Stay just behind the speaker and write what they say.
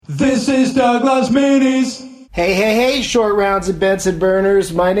This is Doug Loves Minis. Hey, short rounds and Benson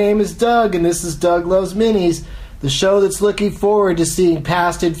burners. My name is Doug, and this is Doug Loves Minis, the show that's looking forward to seeing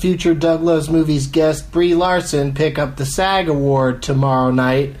past and future Doug Loves Movies guest Brie Larson pick up the SAG Award tomorrow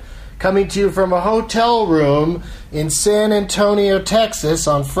night. Coming to you from a hotel room in San Antonio, Texas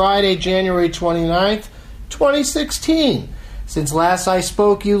on Friday, January 29th, 2016. Since last I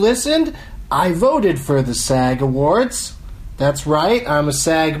spoke, you listened. I voted for the SAG Awards. That's right, I'm a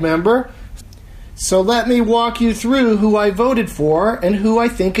SAG member. So let me walk you through who I voted for and who I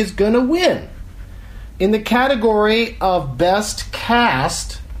think is going to win. In the category of Best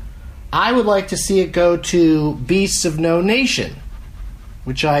Cast, I would like to see it go to Beasts of No Nation,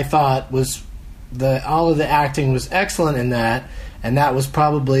 which I thought was all of the acting was excellent in that, and that was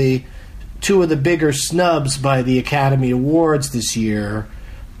probably two of the bigger snubs by the Academy Awards this year,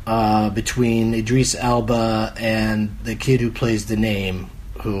 between Idris Elba and the kid who plays the name,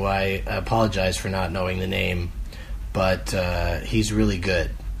 who I apologize for not knowing the name, but he's really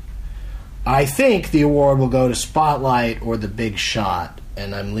good. I think the award will go to Spotlight or The Big Shot,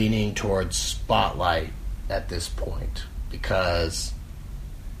 and I'm leaning towards Spotlight at this point because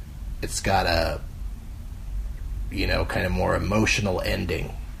it's got a, kind of more emotional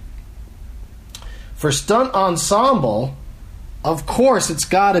ending. For Stunt Ensemble, of course it's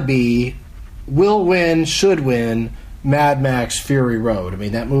got to be, will win, should win, Mad Max Fury Road. I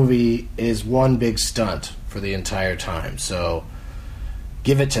mean, that movie is one big stunt for the entire time, so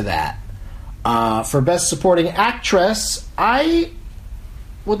give it to that. For Best Supporting Actress, I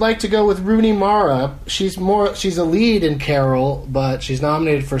would like to go with Rooney Mara. She's a lead in Carol, but she's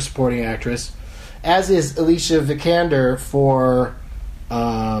nominated for Supporting Actress, as is Alicia Vikander for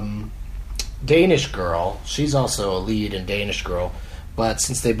Danish Girl. She's also a lead in Danish Girl. But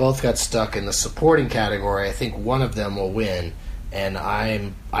since they both got stuck in the supporting category, I think one of them will win. And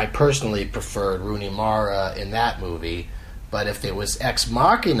I personally preferred Rooney Mara in that movie. But if it was Ex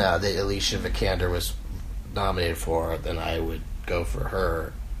Machina that Alicia Vikander was nominated for, then I would go for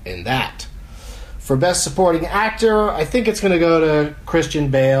her in that. For Best Supporting Actor, I think it's going to go to Christian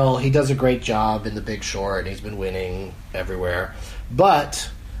Bale. He does a great job in The Big Short, and he's been winning everywhere.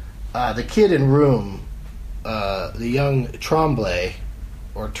 But the kid in Room, the young Tremblay,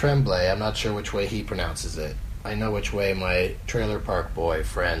 I'm not sure which way he pronounces it. I know which way my Trailer Park Boy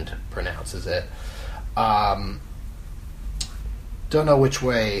friend pronounces it. Don't know which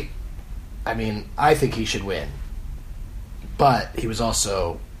way. I mean, I think he should win. But he was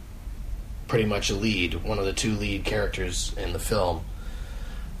also pretty much a lead, one of the two lead characters in the film.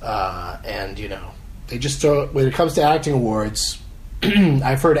 And, they just throw, when it comes to acting awards,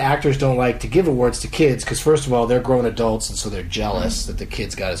 I've heard actors don't like to give awards to kids because, first of all, they're grown adults, and so they're jealous that the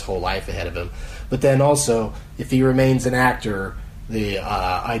kid's got his whole life ahead of him. But then also, if he remains an actor, the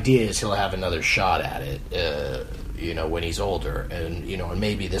idea is he'll have another shot at it, when he's older. And, and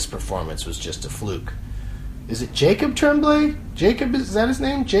maybe this performance was just a fluke. Is it Jacob Tremblay? Jacob, is that his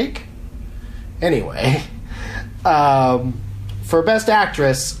name? Jake? Anyway, for Best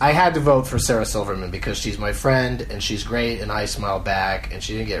Actress, I had to vote for Sarah Silverman because she's my friend and she's great and I smile back, and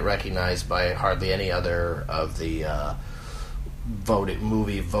she didn't get recognized by hardly any other of the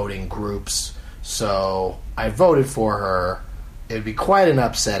movie voting groups. So I voted for her. It would be quite an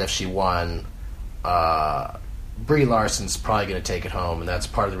upset if she won. Brie Larson's probably going to take it home, and that's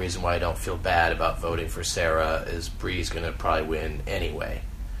part of the reason why I don't feel bad about voting for Sarah, is Brie's going to probably win anyway.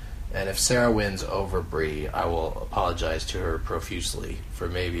 And if Sarah wins over Brie, I will apologize to her profusely for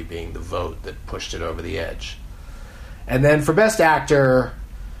maybe being the vote that pushed it over the edge. And then for Best Actor,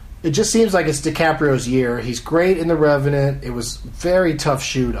 it just seems like it's DiCaprio's year. He's great in The Revenant. It was a very tough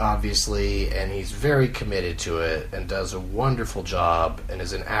shoot, obviously, and he's very committed to it and does a wonderful job, and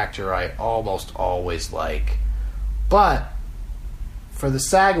is an actor I almost always like. But for the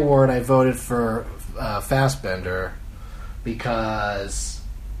SAG Award, I voted for Fassbender because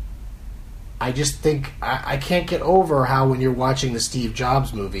I just think I can't get over how when you're watching the Steve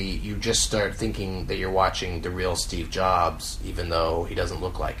Jobs movie, you just start thinking that you're watching the real Steve Jobs, even though he doesn't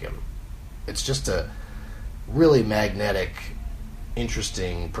look like him. It's just a really magnetic,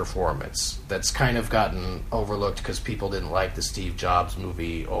 interesting performance that's kind of gotten overlooked because people didn't like the Steve Jobs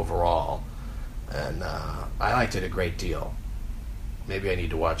movie overall. And I liked it a great deal. Maybe I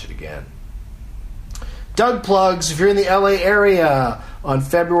need to watch it again. Doug Plugs, if you're in the LA area, on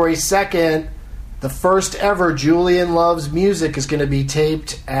February 2nd, the first ever Julian Loves Music is going to be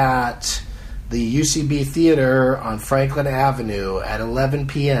taped at the UCB Theater on Franklin Avenue at 11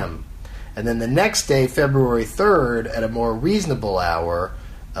 p.m. And then the next day, February 3rd, at a more reasonable hour,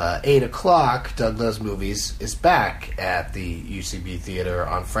 8 o'clock, Doug Loves Movies is back at the UCB Theater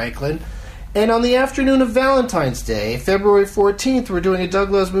on Franklin. And on the afternoon of Valentine's Day, February 14th, we're doing a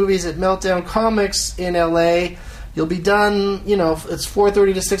Doug Loves Movies at Meltdown Comics in LA. You'll be done, it's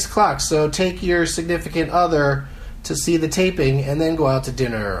 4:30 to 6 o'clock, so take your significant other to see the taping and then go out to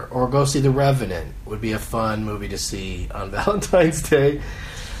dinner or go see The Revenant. Would be a fun movie to see on Valentine's Day.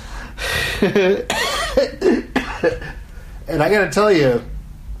 And I gotta tell you,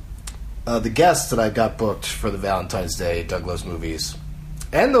 the guests that I got booked for the Valentine's Day Doug Loves Movies,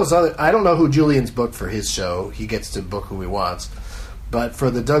 and those other, I don't know who Julian's booked for his show. He gets to book who he wants. But for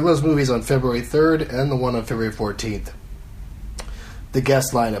the Doug Loves Movies on February 3rd and the one on February 14th, the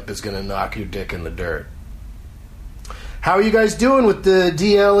guest lineup is going to knock your dick in the dirt. How are you guys doing with the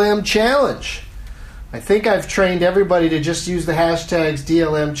DLM Challenge? I think I've trained everybody to just use the hashtags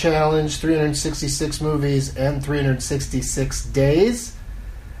DLM Challenge, 366 movies, and 366 days.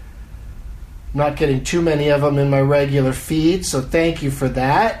 Not getting too many of them in my regular feed, so thank you for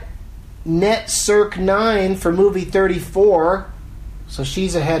that. NetCirc9 for movie 34, so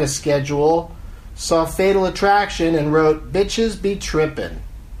she's ahead of schedule. Saw Fatal Attraction and wrote, "Bitches be trippin'."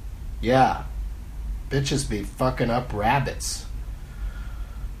 Yeah, bitches be fucking up rabbits.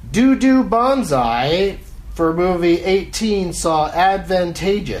 Doo Bonsai for movie 18 saw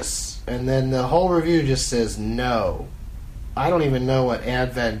Advantageous, and then the whole review just says no. I don't even know what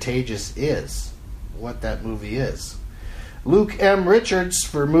Advantageous is, what that movie is. Luke M. Richards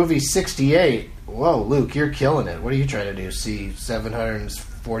for movie 68. Whoa, Luke, you're killing it. What are you trying to do? See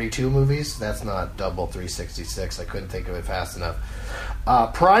 742 movies? That's not double 366. I couldn't think of it fast enough.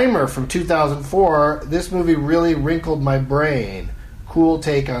 Primer from 2004. This movie really wrinkled my brain. Cool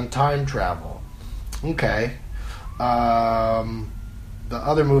take on time travel. Okay. The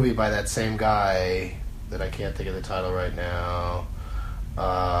other movie by that same guy that I can't think of the title right now,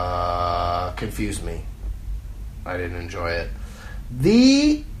 confused me. I didn't enjoy it.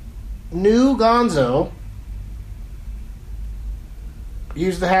 The New Gonzo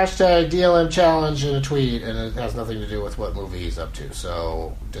used the hashtag DLM Challenge in a tweet, and it has nothing to do with what movie he's up to,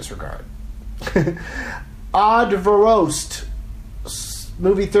 so disregard. Odd Varost,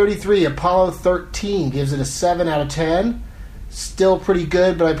 movie 33, Apollo 13, gives it a 7 out of 10. Still pretty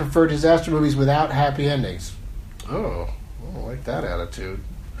good, but I prefer disaster movies without happy endings. Oh, I like that attitude.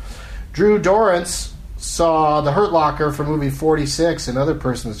 Drew Dorrance saw The Hurt Locker for movie 46, another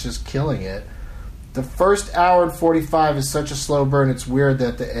person that's just killing it. The first hour and 45 is such a slow burn, it's weird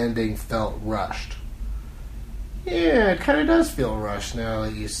that the ending felt rushed. Yeah, it kind of does feel rushed now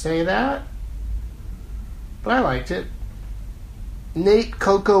that you say that. But I liked it. Nate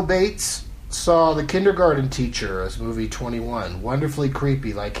Coco Bates saw The Kindergarten Teacher as movie 21. Wonderfully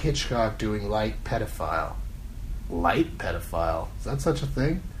creepy, like Hitchcock doing light pedophile. Light pedophile? Is that such a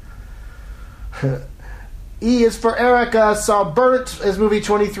thing? E is for Erica saw Burnt as movie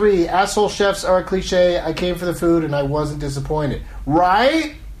 23. Asshole chefs are a cliche. I came for the food and I wasn't disappointed.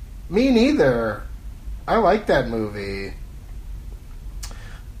 Right? Me neither. I like that movie.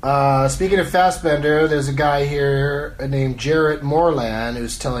 Speaking of Fassbender, there's a guy here named Jarrett Moreland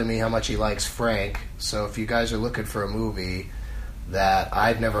who's telling me how much he likes Frank. So if you guys are looking for a movie that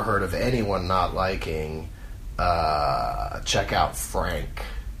I've never heard of anyone not liking, check out Frank.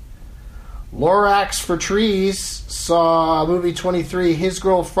 Lorax for Trees saw movie 23, His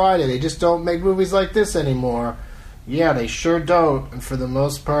Girl Friday. They just don't make movies like this anymore. Yeah, they sure don't. And for the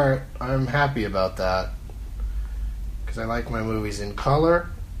most part, I'm happy about that. Because I like my movies in color.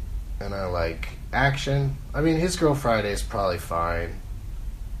 And I like action. I mean, His Girl Friday is probably fine.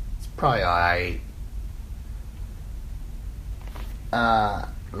 It's probably alright.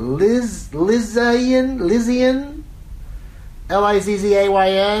 Lizzian, Lizzayn,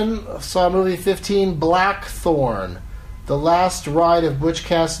 saw movie 15, Blackthorn. The last ride of Butch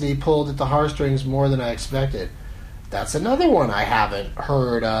Cassidy pulled at the heartstrings more than I expected. That's another one I haven't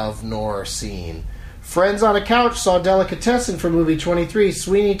heard of nor seen. Friends on a Couch saw Delicatessen for movie 23,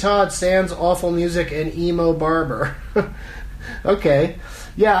 Sweeney Todd, Sans Awful Music, and Emo Barber. Okay.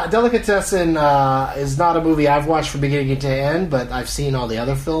 Yeah, Delicatessen is not a movie I've watched from beginning to end, but I've seen all the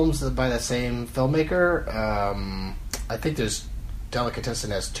other films by the same filmmaker. I think there's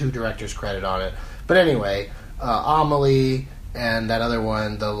Delicatessen has 2 directors credit on it. But anyway, Amelie and that other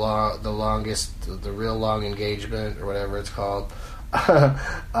one, the Real Long Engagement, or whatever it's called.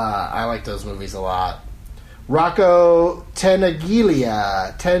 I like those movies a lot. Rocco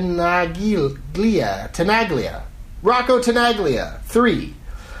Tenaglia. Rocco Tenaglia 3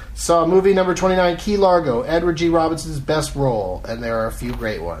 saw movie number 29, Key Largo, Edward G. Robinson's best role, and there are a few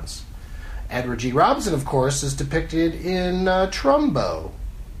great ones. Edward G. Robinson, of course, is depicted in Trumbo.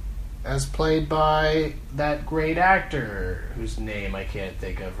 as played by that great actor whose name I can't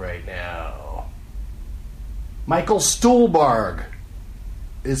think of right now. Michael Stuhlbarg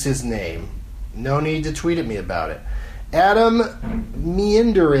is his name. No need to tweet at me about it. Adam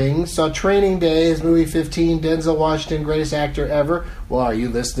Meandering saw Training Day, his movie 15, Denzel Washington, greatest actor ever. Well, are you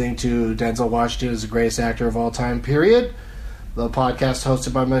listening to Denzel Washington as the greatest actor of all time, period? The podcast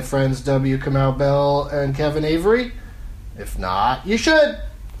hosted by my friends W. Kamau Bell and Kevin Avery? If not, you should.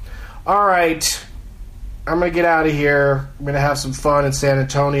 All right. I'm going to get out of here. I'm going to have some fun in San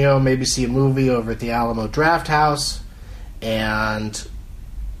Antonio, maybe see a movie over at the Alamo Drafthouse, and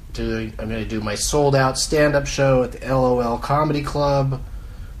I'm going to do my sold-out stand-up show at the LOL Comedy Club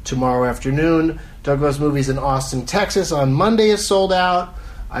tomorrow afternoon. Doug Loves Movies in Austin, Texas on Monday is sold out.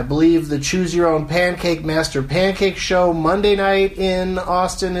 I believe the Choose Your Own Pancake Master Pancake Show Monday night in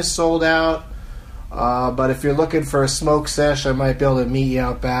Austin is sold out. But if you're looking for a smoke sesh, I might be able to meet you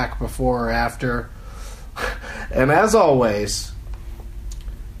out back before or after. And as always,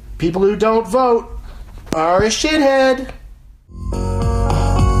 people who don't vote are a shithead.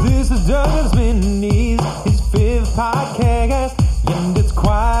 This is Douglas Minis, his fifth podcast, and it's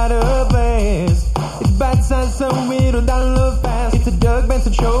quite a blast. It's bite-sized, so it'll download fast. It's a Doug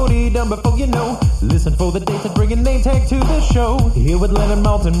Benson show, done before you know. Listen for the dates and bring a name tag to the show. Here with Leonard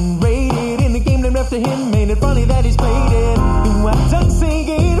Maltin, rated in the game named after him. Made it funny that he's played it. What Doug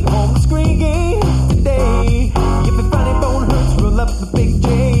singing, home screen game.